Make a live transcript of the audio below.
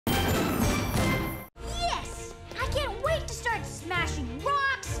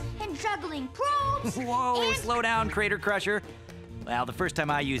spinning probes. Whoa, and... slow down, Crater Crusher. Well, the first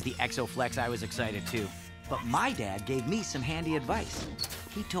time I used the exoflex, I was excited too. But my dad gave me some handy advice.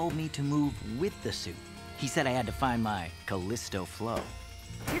 He told me to move with the suit. He said I had to find my Callisto flow.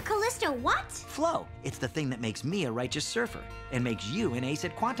 Your Callisto what? Flow. It's the thing that makes me a righteous surfer and makes you an ace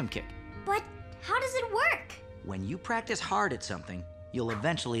at quantum kick. But how does it work? When you practice hard at something, you'll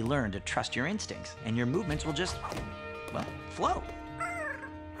eventually learn to trust your instincts, and your movements will just, well, flow.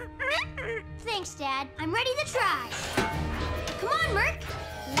 Thanks, Dad. I'm ready to try. Come on, Merc.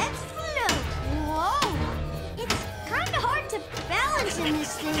 Let's float. Whoa! It's kind of hard to balance in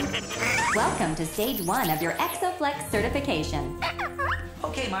this thing. Welcome to stage 1 of your exoflex certification.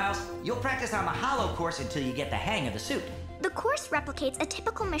 Okay, Miles, you'll practice on the hollow course until you get the hang of the suit. The course replicates a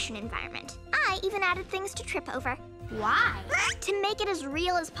typical mission environment. I even added things to trip over. Why? To make it as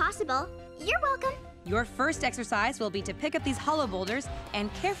real as possible. You're welcome. Your first exercise will be to pick up these hollow boulders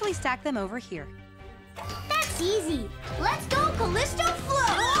and carefully stack them over here. That's easy. Let's go, Callisto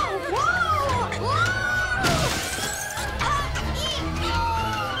Flow! Whoa!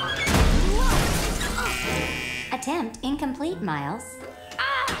 Whoa! Attempt incomplete, Miles.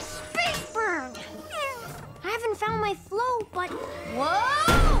 Space burn! I haven't found my flow, but...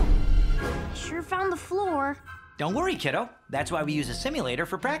 Whoa! I sure found the floor. Don't worry, kiddo. That's why we use a simulator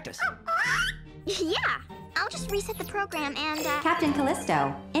for practice. Yeah, I'll just reset the program and, Captain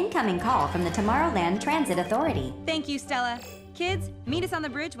Callisto, incoming call from the Tomorrowland Transit Authority. Thank you, Stella. Kids, meet us on the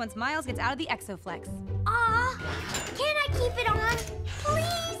bridge once Miles gets out of the exoflex. Aw, can I keep it on,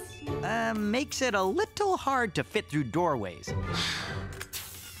 please? Makes it a little hard to fit through doorways.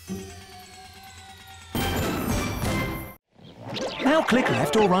 Now click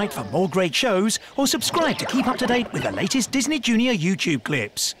left or right for more great shows, or subscribe to keep up to date with the latest Disney Junior YouTube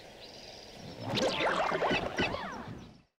clips.